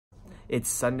It's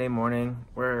Sunday morning.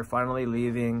 We're finally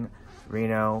leaving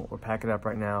Reno. We're packing up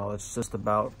right now. It's just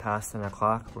about past 10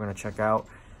 o'clock. We're gonna check out.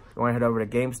 We're gonna head over to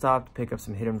GameStop to pick up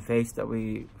some hidden fakes that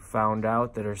we found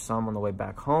out. That there's some on the way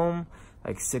back home,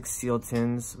 like 6 sealed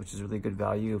tins, which is really good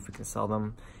value if we can sell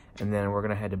them. And then we're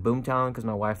gonna head to Boomtown because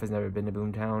my wife has never been to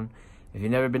Boomtown. If you've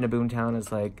never been to Boomtown,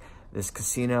 it's like this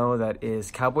casino that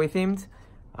is cowboy themed.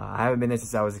 I haven't been there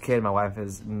since I was a kid. My wife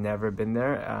has never been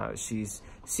there. She's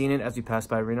seen it as we pass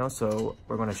by Reno, so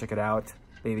we're going to check it out,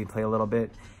 maybe play a little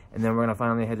bit. And then we're going to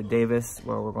finally head to Davis,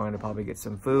 where we're going to probably get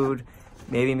some food,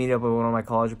 maybe meet up with one of my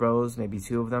college bros, maybe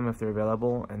 2 of them if they're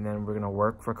available. And then we're going to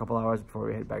work for a couple hours before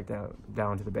we head back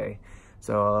down to the bay.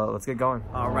 So let's get going.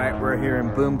 All right, we're here in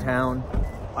Boomtown.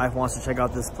 Wife wants to check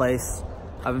out this place.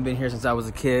 I haven't been here since I was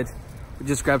a kid. We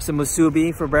just grabbed some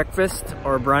musubi for breakfast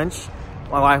or brunch.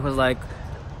 My wife was like,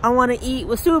 I want to eat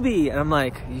wasabi, and I'm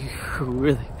like,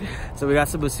 really? So we got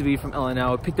some wasabi from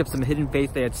L&L. We picked up some hidden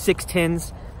fakes. They had 6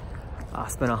 tins.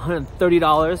 Spent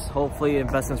 $130. Hopefully the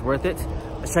investment's worth it.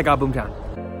 Let's check out Boomtown.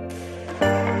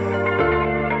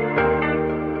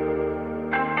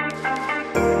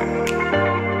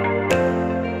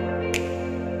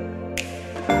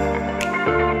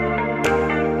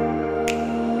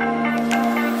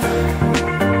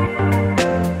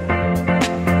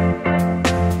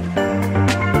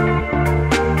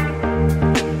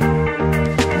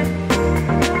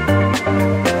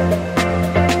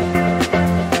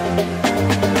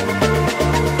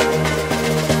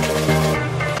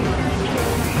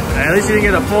 At least you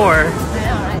didn't get a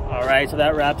 4. All right, so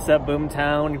that wraps up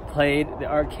Boomtown. We played the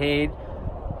arcade,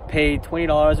 paid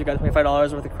 $20. We got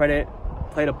 $25 worth of credit.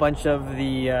 Played a bunch of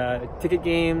the ticket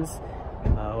games.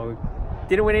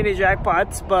 Didn't win any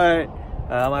jackpots, but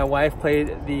my wife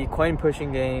played the coin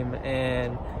pushing game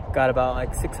and got about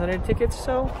like 600 tickets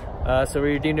or so. So we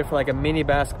redeemed it for like a mini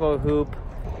basketball hoop.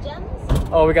 Gems?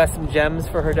 Oh, we got some gems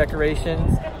for her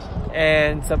decorations.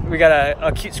 And we got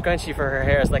a cute scrunchie for her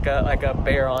hair. It's like a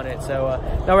bear on it. So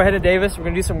now we're headed to Davis. We're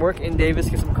gonna do some work in Davis,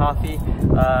 get some coffee,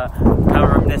 kind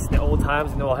of reminisce the old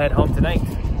times, and then we'll head home tonight.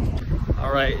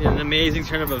 All right, an amazing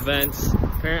turn of events.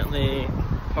 Apparently,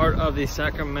 part of the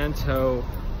Sacramento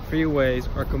freeways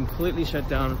are completely shut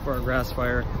down for a grass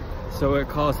fire. So it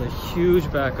caused a huge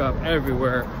backup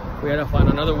everywhere. We had to find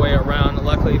another way around.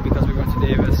 Luckily, because we went to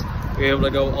Davis, we were able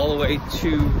to go all the way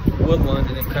to Woodland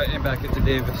and then cut in back into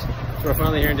Davis. So we're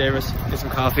finally here in Davis, get some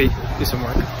coffee, do some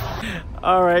work.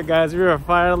 All right, guys, we are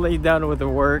finally done with the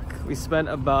work. We spent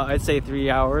about, I'd say, 3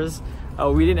 hours.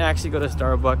 We didn't actually go to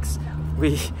Starbucks.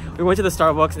 We went to the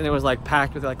Starbucks and it was like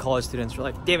packed with like college students. We're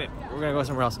like, damn it, we're gonna go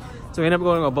somewhere else. So we ended up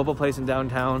going to a bubble place in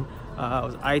downtown. It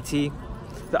was IT.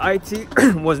 The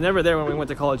IT was never there when we went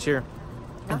to college here.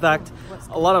 In fact,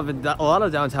 a lot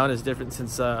of downtown is different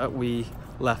since we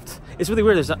left. It's really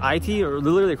weird. There's an IT or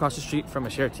literally across the street from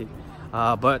a share tea.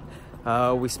 But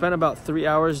we spent about 3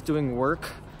 hours doing work,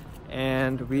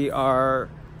 and we are,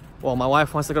 well, my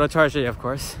wife wants to go to Target, of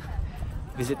course.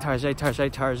 Visit Target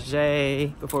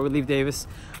before we leave Davis.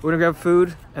 We're gonna grab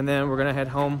food and then we're gonna head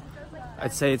home.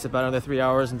 I'd say it's about another 3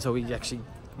 hours until we actually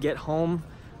get home.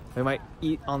 We might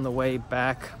eat on the way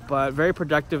back, but very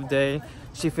productive day.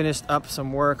 She finished up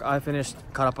some work. I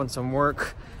caught up on some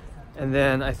work. And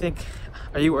then I think,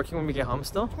 are you working when we get home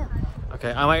still? Yeah.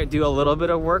 Okay, I might do a little bit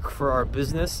of work for our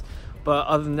business, but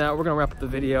other than that, we're gonna wrap up the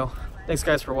video. Thanks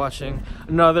guys for watching.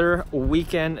 Another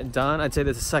weekend done. I'd say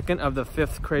this is the second of the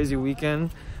 5th crazy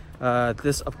weekend.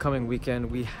 This upcoming weekend,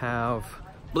 we have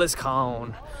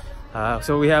BlizzCon.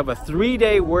 So we have a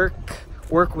 3-day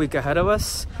work week ahead of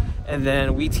us. And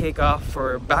then we take off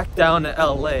for back down to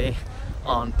LA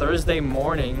on Thursday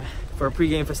morning for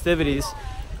pregame festivities.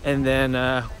 And then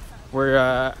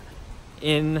we're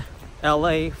in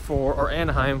LA or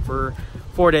Anaheim for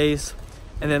 4 days.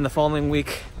 And then the following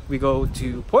week we go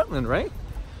to Portland, right?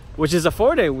 Which is a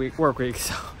 4-day work week.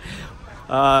 So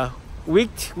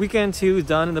weekend 2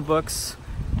 done in the books.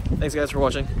 Thanks guys for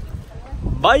watching.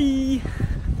 Bye.